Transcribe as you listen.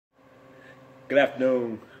Good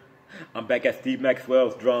afternoon. I'm back at Steve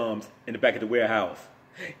Maxwell's drums in the back of the warehouse.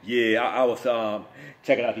 Yeah, I was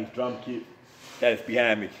checking out these drum kits that is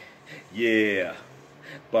behind me. Yeah,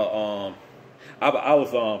 but I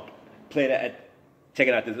was playing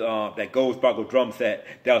checking out this that gold sparkle drum set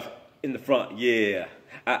that was in the front. Yeah,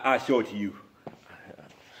 I show it to you.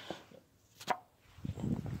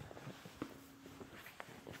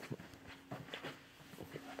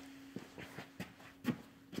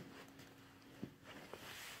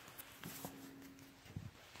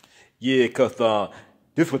 Yeah, cause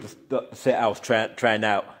this was the set I was trying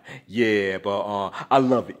out. Yeah, but I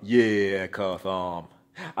love it. Yeah, cause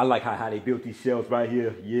I like how they built these shelves right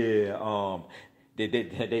here. Yeah, they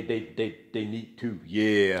neat too.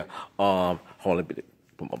 Yeah, hold on, let me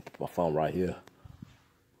put my phone right here.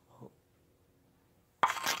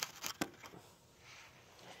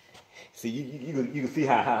 See, you can see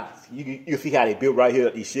how you can see how they built right here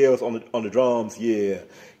these shells on the drums. Yeah,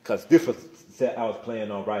 cause this was the set I was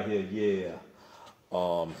playing on right here. Yeah.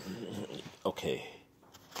 Okay.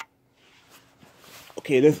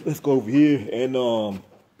 Okay, let's go over here and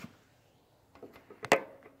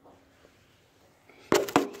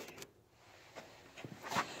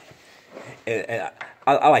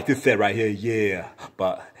I like this set right here, yeah.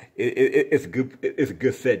 But it's a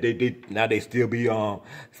good set. They still be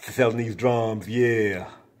selling these drums, yeah.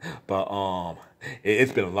 But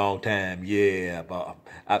it's been a long time, yeah. But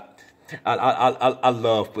I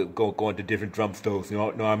love going to different drum stores. You know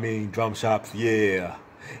what I mean? Drum shops, yeah,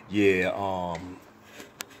 yeah.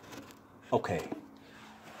 Okay.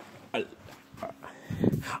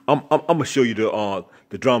 I'm gonna show you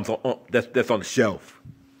the drums that's on the shelf.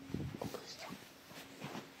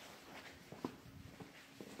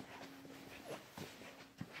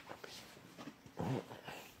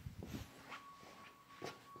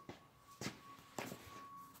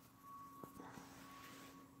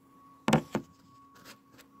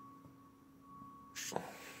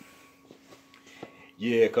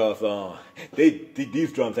 Yeah, cause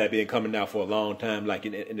these drums have been coming out for a long time, like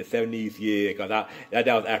in the '70s. Yeah, cause that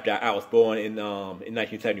was after I was born in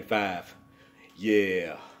 1975.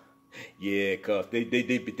 Yeah, yeah, cause they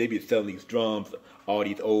be selling these drums, all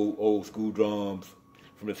these old school drums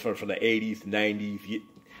from the '80s, '90s,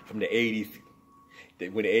 from the '80s.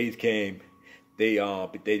 When the '80s came, they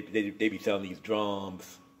be selling these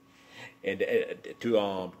drums and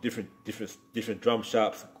to different drum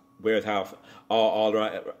shops, Wearhouse, all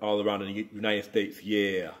around the United States.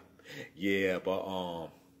 Yeah, yeah,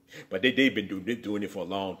 but they've been doing it for a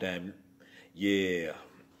long time. Yeah.